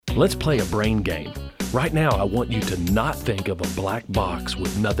Let's play a brain game. Right now, I want you to not think of a black box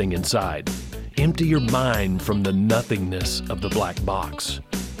with nothing inside. Empty your mind from the nothingness of the black box.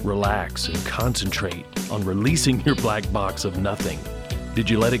 Relax and concentrate on releasing your black box of nothing. Did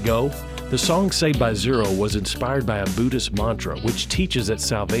you let it go? The song Saved by Zero was inspired by a Buddhist mantra which teaches that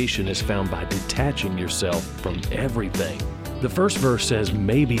salvation is found by detaching yourself from everything. The first verse says,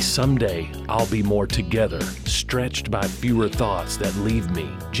 maybe someday I'll be more together, stretched by fewer thoughts that leave me.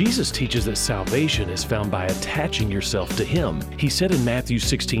 Jesus teaches that salvation is found by attaching yourself to Him. He said in Matthew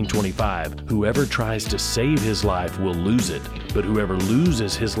 16:25, whoever tries to save his life will lose it, but whoever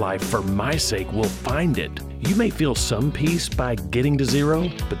loses his life for my sake will find it. You may feel some peace by getting to zero,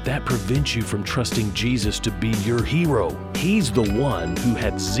 but that prevents you from trusting Jesus to be your hero. He's the one who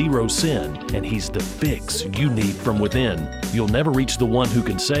had zero sin, and He's the fix you need from within. You'll never reach the one who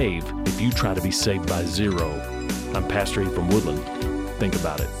can save if you try to be saved by zero. I'm Pastor E from Woodland. Think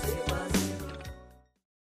about it.